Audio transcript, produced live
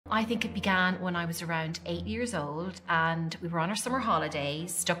I think it began when I was around 8 years old and we were on our summer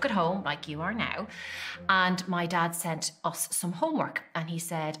holidays, stuck at home like you are now. And my dad sent us some homework and he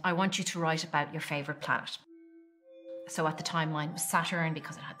said, I want you to write about your favourite planet. So at the time mine was Saturn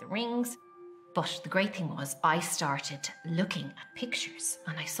because it had the rings. But the great thing was I started looking at pictures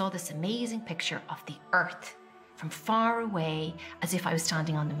and I saw this amazing picture of the Earth from far away as if I was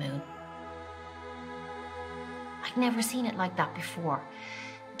standing on the moon. I'd never seen it like that before.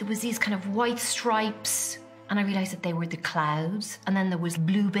 There was these kind of white stripes and I realised that they were the clouds, and then there was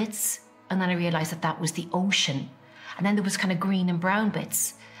blue bits, and then I realised that that was the ocean, and then there was kind of green and brown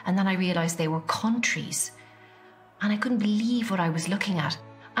bits, and then I realised they were countries, and I couldn't believe what I was looking at,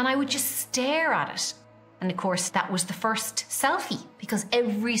 and I would just stare at it. And of course that was the first selfie, because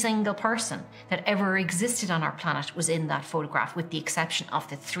every single person that ever existed on our planet was in that photograph, with the exception of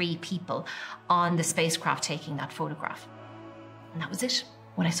the 3 people on the spacecraft taking that photograph. And that was it.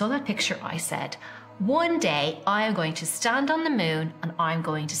 When I saw that picture, I said, one day I am going to stand on the moon and I'm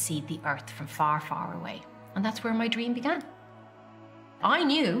going to see the Earth from far, far away. And that's where my dream began. I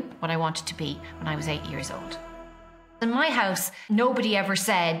knew what I wanted to be when I was 8 years old. In my house, nobody ever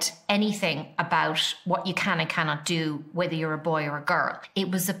said anything about what you can and cannot do, whether you're a boy or a girl.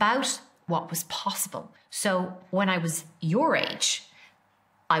 It was about what was possible. So when I was your age,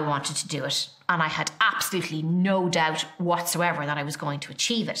 I wanted to do it, and I had absolutely no doubt whatsoever that I was going to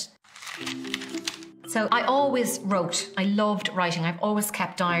achieve it. So I always wrote. I loved writing. I've always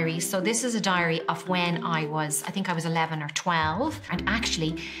kept diaries. So this is a diary of when I think I was 11 or 12. And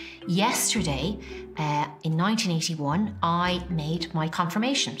actually, yesterday, in 1981, I made my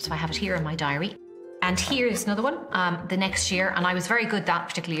confirmation. So I have it here in my diary. And here's another one, the next year, and I was very good that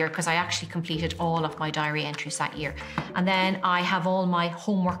particular year because I actually completed all of my diary entries that year. And then I have all my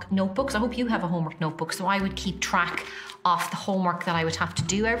homework notebooks. I hope you have a homework notebook. So I would keep track of the homework that I would have to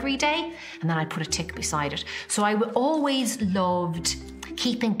do every day, and then I'd put a tick beside it. So I always loved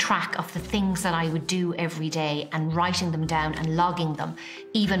keeping track of the things that I would do every day and writing them down and logging them,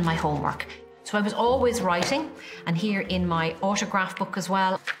 even my homework. So I was always writing, and here in my autograph book as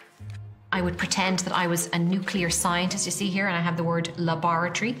well, I would pretend that I was a nuclear scientist, you see here, and I have the word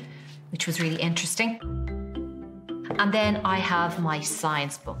laboratory, which was really interesting. And then I have my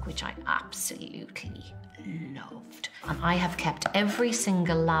science book, which I absolutely loved. And I have kept every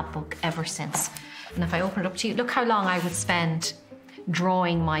single lab book ever since. And if I open it up to you, look how long I would spend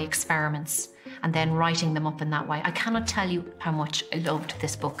drawing my experiments and then writing them up in that way. I cannot tell you how much I loved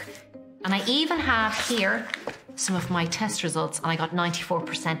this book. And I even have here some of my test results, and I got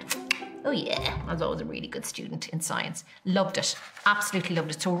 94%. Oh yeah, I was always a really good student in science. Loved it, absolutely loved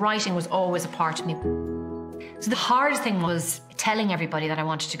it. So writing was always a part of me. So the hardest thing was telling everybody that I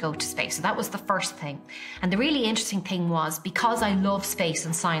wanted to go to space. So that was the first thing. And the really interesting thing was, because I love space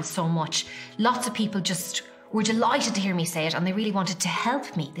and science so much, lots of people just were delighted to hear me say it, and they really wanted to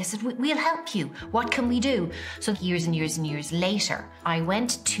help me. They said, we'll help you. What can we do? So years and years and years later, I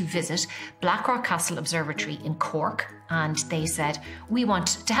went to visit Blackrock Castle Observatory in Cork, and they said, we want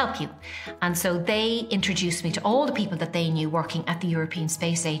to help you. And so they introduced me to all the people that they knew working at the European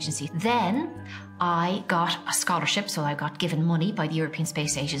Space Agency. Then I got a scholarship, so I got given money by the European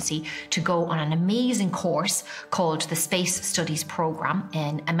Space Agency to go on an amazing course called the Space Studies Program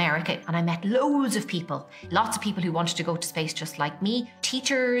in America. And I met loads of people, lots of people who wanted to go to space just like me,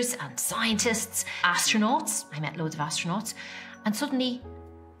 teachers and scientists, astronauts. I met loads of astronauts. And suddenly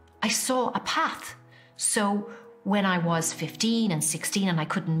I saw a path. So when I was 15 and 16 and I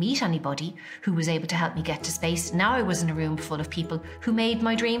couldn't meet anybody who was able to help me get to space, now I was in a room full of people who made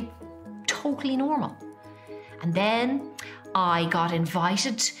my dream totally normal. And then I got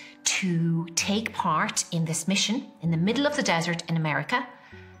invited to take part in this mission in the middle of the desert in America,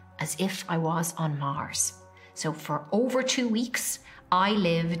 as if I was on Mars. So for over 2 weeks, I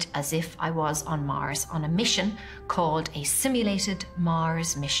lived as if I was on Mars on a mission called a Simulated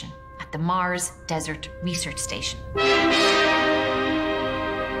Mars Mission at the Mars Desert Research Station.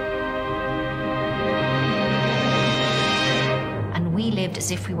 And we lived as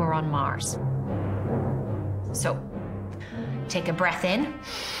if we were on Mars. So, take a breath in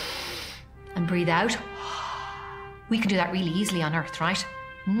and breathe out. We can do that really easily on Earth, right?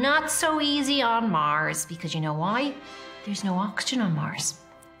 Not so easy on Mars, because you know why? There's no oxygen on Mars.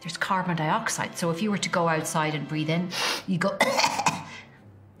 There's carbon dioxide. So if you were to go outside and breathe in, you go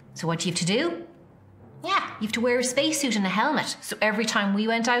So what do you have to do? Yeah, you have to wear a spacesuit and a helmet. So every time we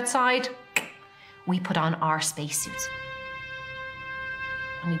went outside, we put on our spacesuits.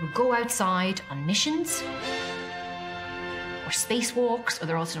 And we would go outside on missions or or spacewalks, or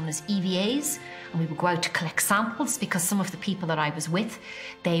they're also known as EVAs. And we would go out to collect samples, because some of the people that I was with,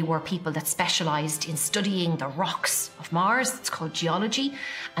 they were people that specialised in studying the rocks of Mars. It's called geology.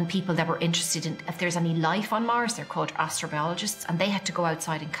 And people that were interested in if there's any life on Mars, they're called astrobiologists. And they had to go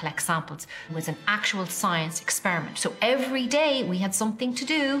outside and collect samples. It was an actual science experiment. So every day we had something to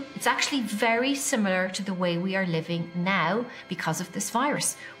do. It's actually very similar to the way we are living now because of this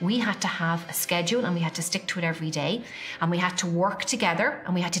virus. We had to have a schedule and we had to stick to it every day. And we had to work together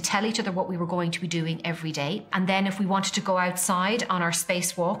and we had to tell each other what we were going to be doing every day. And then if we wanted to go outside on our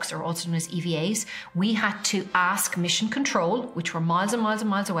spacewalks, or also known as EVAs, we had to ask mission control, which were miles and miles and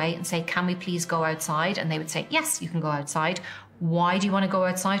miles away, and say, can we please go outside? And they would say, yes, you can go outside. Why do you want to go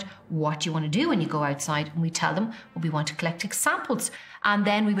outside? What do you want to do when you go outside? And we tell them, well, we want to collect samples. And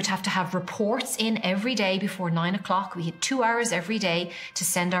then we would have to have reports in every day before 9 o'clock. We had 2 hours every day to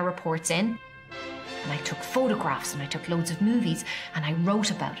send our reports in. And I took photographs and I took loads of movies and I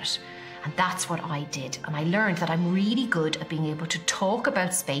wrote about it. And that's what I did. And I learned that I'm really good at being able to talk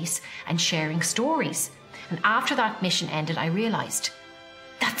about space and sharing stories. And after that mission ended, I realized,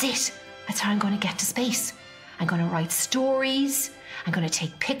 that's it. That's how I'm going to get to space. I'm going to write stories. I'm going to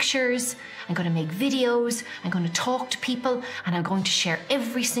take pictures. I'm going to make videos. I'm going to talk to people. And I'm going to share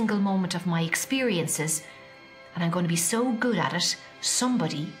every single moment of my experiences. And I'm going to be so good at it,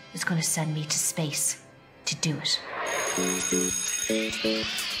 somebody is going to send me to space to do it.